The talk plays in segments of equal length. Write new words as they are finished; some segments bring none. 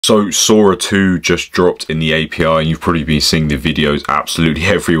So Sora 2 just dropped in the API, and you've probably been seeing the videos absolutely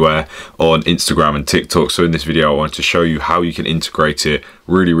everywhere on Instagram and TikTok. So in this video, I wanted to show you how you can integrate it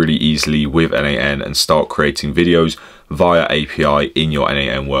really easily with n8n and start creating videos via API in your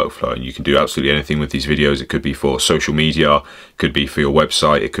n8n workflow. And you can do absolutely anything with these videos. It could be for social media, it could be for your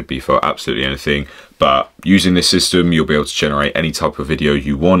website, it could be for absolutely anything. But using this system, you'll be able to generate any type of video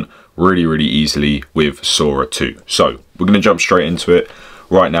you want really easily with Sora 2. So we're going to jump straight into it.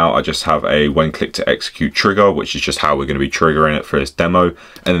 Right now, I just have a when click to execute trigger, which is just how we're going to be triggering it for this demo.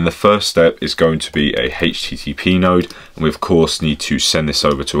 And then the first step is going to be a HTTP node. And we of course need to send this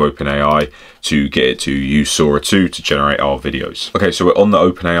over to OpenAI to get it to use Sora 2 to generate our videos. Okay, so we're on the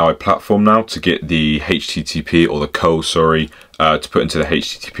OpenAI platform now to get the HTTP or the curl, sorry, to put into the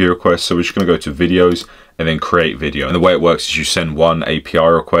HTTP request. So we're just going to go to videos and then create video. And the way it works is you send one API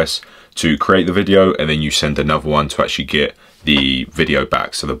request to create the video, and then you send another one to actually get the video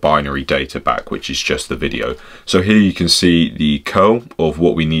back, so the binary data back, which is just the video. So here you can see the curl of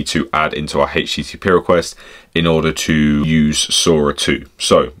what we need to add into our HTTP request in order to use Sora 2.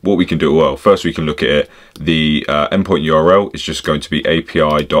 So what we can do, well, first we can look at it. The endpoint URL is just going to be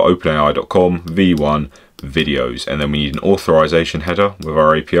api.openai.com v1 videos, and then we need an authorization header with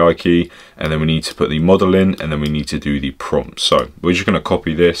our API key, and then we need to put the model in, and then we need to do the prompt. So we're just going to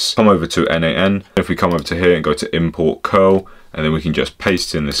copy this, come over to n8n. If we come over to here and go to import curl, and then we can just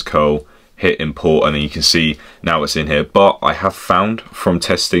paste in this curl, hit import, and then you can see now it's in here. But I have found from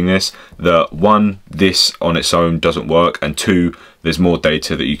testing this that one, this on its own doesn't work, and two, there's more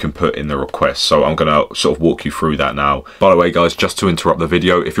data that you can put in the request. So I'm gonna sort of walk you through that now. By the way, guys, just to interrupt the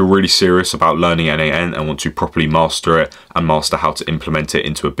video, if you're really serious about learning n8n and want to properly master it and master how to implement it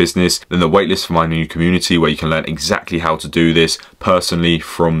into a business, then the waitlist for my new community where you can learn exactly how to do this personally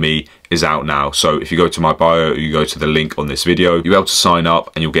from me is out now. So if you go to my bio, or you go to the link on this video, you'll be able to sign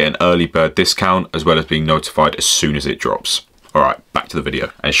up and you'll get an early bird discount as well as being notified as soon as it drops. All right, back to the video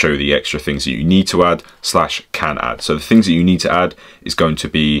and show you the extra things that you need to add / can add. So the things that you need to add is going to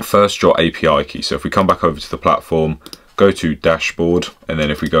be first your API key. So if we come back over to the platform, go to dashboard, and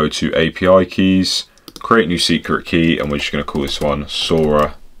then if we go to API keys, create new secret key, and we're just going to call this one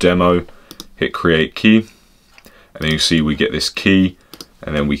Sora demo, hit create key, and then you see we get this key,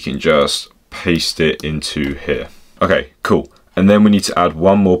 and then we can just paste it into here. Okay, cool. And then we need to add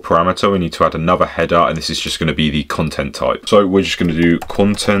one more parameter. We need to add another header, and this is just going to be the content type. So we're just going to do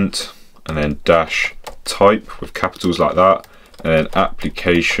content and then dash type with capitals like that, and then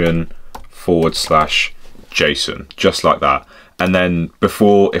application / JSON, just like that. And then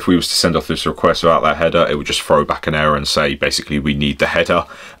before, if we was to send off this request without that header, it would just throw back an error and say, basically, we need the header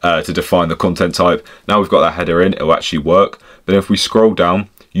to define the content type. Now we've got that header in, it'll actually work. But if we scroll down,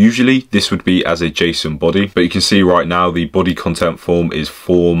 usually this would be as a JSON body, but you can see right now the body content form is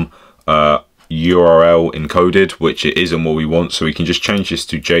form URL encoded, which it isn't what we want. So we can just change this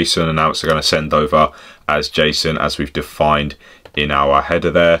to JSON, and now it's going to send over as JSON as we've defined in our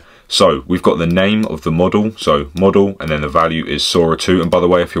header there. So we've got the name of the model, so model, and then the value is Sora 2. And by the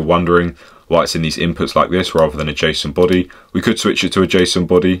way, if you're wondering why it's in these inputs like this rather than a JSON body, we could switch it to a JSON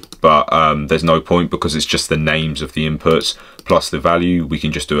body, but there's no point because it's just the names of the inputs plus the value. We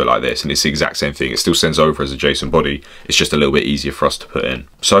can just do it like this, and it's the exact same thing. It still sends over as a JSON body. It's just a little bit easier for us to put in.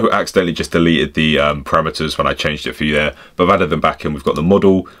 So I accidentally just deleted the parameters when I changed it for you there, but I've added them back in. We've got the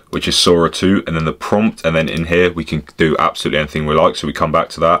model, which is Sora 2, and then the prompt, and then in here we can do absolutely anything we like, so we come back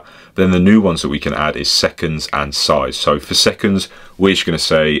to that. Then the new ones that we can add is seconds and size. So for seconds, we're just going to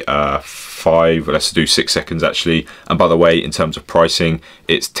say 5, let's do 6 seconds actually. And by the way, in terms of pricing,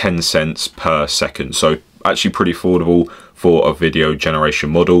 it's 10 cents per second. So actually pretty affordable for a video generation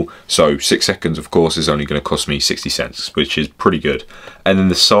model. So 6 seconds, of course, is only going to cost me 60 cents, which is pretty good. And then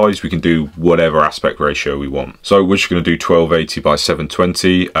the size, we can do whatever aspect ratio we want. So we're just going to do 1280 by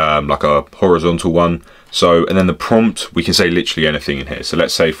 720, like a horizontal one. So, and then the prompt, we can say literally anything in here. So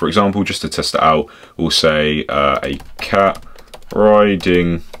let's say, for example, just to test it out, we'll say a cat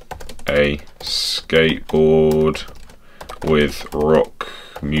riding a skateboard with rock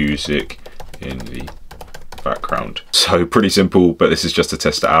music in the background. So pretty simple, but this is just to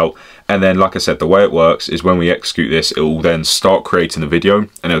test it out. And then, like I said, the way it works is when we execute this, it will then start creating the video,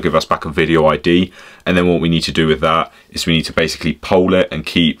 and it'll give us back a video ID. And then what we need to do with that is we need to basically poll it and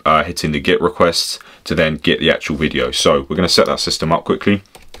keep hitting the get requests to then get the actual video. So we're going to set that system up quickly.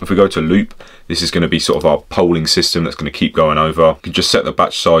 If we go to loop, this is going to be sort of our polling system that's going to keep going over. You can just set the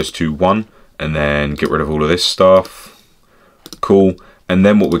batch size to 1 and then get rid of all of this stuff. Cool. And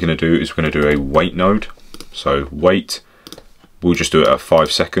then what we're going to do is we're going to do a wait node. So wait, we'll just do it at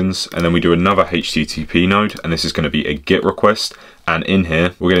 5 seconds, and then we do another HTTP node, and this is going to be a get request, And in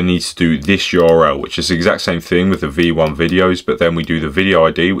here, we're going to need to do this URL, which is the exact same thing with the V1 videos, but then we do the video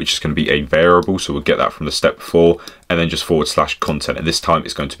ID, which is going to be a variable. So we'll get that from the step before, and then just /content. And this time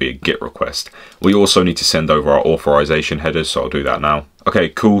it's going to be a GET request. We also need to send over our authorization headers. So I'll do that now. Okay,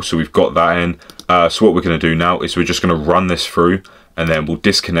 cool. So we've got that in. So what we're going to do now is we're just going to run this through, and then we'll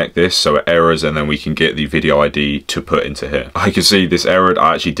disconnect this so it errors, and then we can get the video ID to put into here. I can see this errored.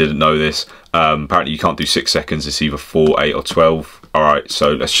 I actually didn't know this. Apparently you can't do 6 seconds. It's either 4, 8 or 12. All right,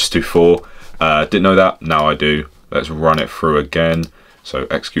 so let's just do 4. Didn't know that. Now I do. Let's run it through again. So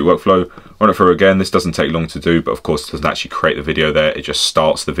execute workflow, run it through again. This doesn't take long to do, but of course it doesn't actually create the video there. It just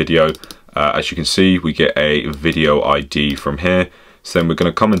starts the video. As you can see, we get a video ID from here. So then we're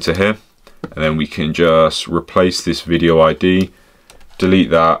going to come into here, and then we can just replace this video ID,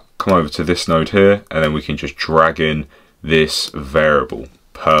 delete that, come over to this node here, and then we can just drag in this variable.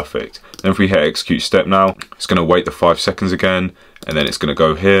 Perfect. Then if we hit execute step now, it's going to wait the 5 seconds again, and then it's going to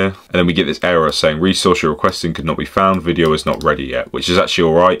go here, and then we get this error saying resource you're requesting could not be found, video is not ready yet, which is actually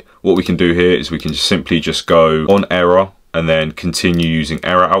all right. What we can do here is we can just simply just go on error and then continue using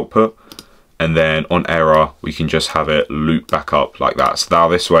error output, and then on error we can just have it loop back up like that. So now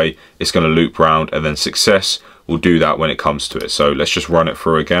this way it's going to loop round, and then success will do that when it comes to it. So let's just run it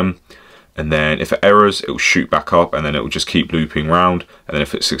through again, and then if it errors, it will shoot back up, and then it will just keep looping round, and then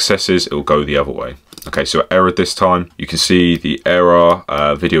if it successes, it will go the other way. Okay, so it errored this time. You can see the error,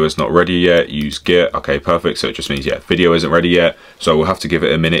 video is not ready yet, use GET. Okay, perfect. So it just means, yeah, video isn't ready yet. So we'll have to give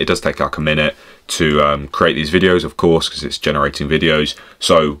it a minute. It does take like a minute to create these videos, of course, because it's generating videos.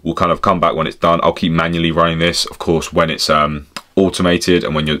 So we'll kind of come back when it's done. I'll keep manually running this, of course, when it's automated,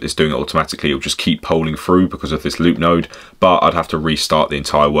 and when it's doing it automatically, it'll just keep polling through because of this loop node. But I'd have to restart the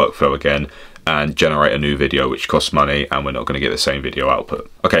entire workflow again and generate a new video, which costs money, and we're not going to get the same video output.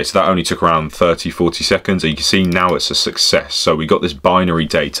 Okay, so that only took around 30-40 seconds, and you can see now it's a success. So we got this binary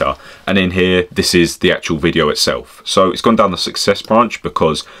data, and in here this is the actual video itself. So it's gone down the success branch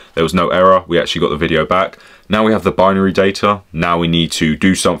because there was no error. We actually got the video back. Now we have the binary data. Now we need to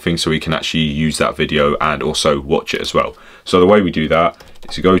do something so we can actually use that video and also watch it as well. So the way we do that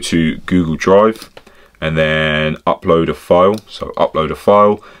is to go to Google Drive and then upload a file. So upload a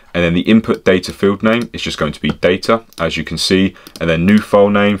file, and then the input data field name is just going to be data, as you can see, and then new file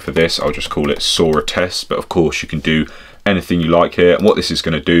name for this, I'll just call it Sora test, but of course you can do anything you like here. And what this is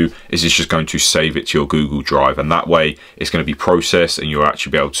going to do is it's just going to save it to your Google Drive, and that way it's going to be processed and you'll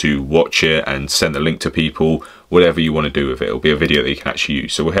actually be able to watch it and send the link to people, whatever you want to do with it. It'll be a video that you can actually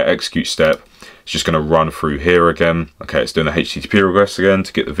use. So we'll hit execute step. It's just going to run through here again. Okay, it's doing the HTTP request again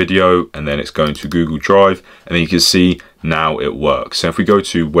to get the video, and then it's going to Google Drive, and then you can see now it works. So if we go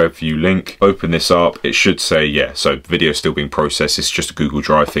to web view link, open this up, it should say, yeah, so video is still being processed. It's just a Google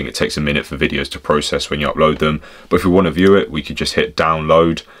Drive thing. It takes a minute for videos to process when you upload them. But if we want to view it, we could just hit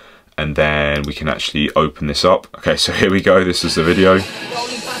download, and then we can actually open this up. Okay, so here we go. This is the video.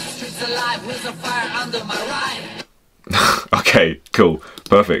 Okay, cool,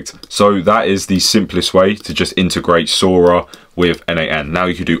 perfect. So that is the simplest way to just integrate Sora with n8n. Now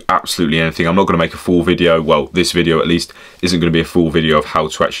you can do absolutely anything. I'm not going to make a full video. Well, this video at least isn't going to be a full video of how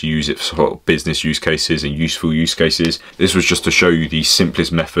to actually use it for sort of business use cases and useful use cases. This was just to show you the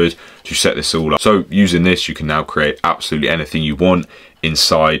simplest method to set this all up. So using this, you can now create absolutely anything you want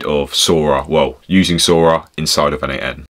inside of Sora. Well, using Sora inside of n8n.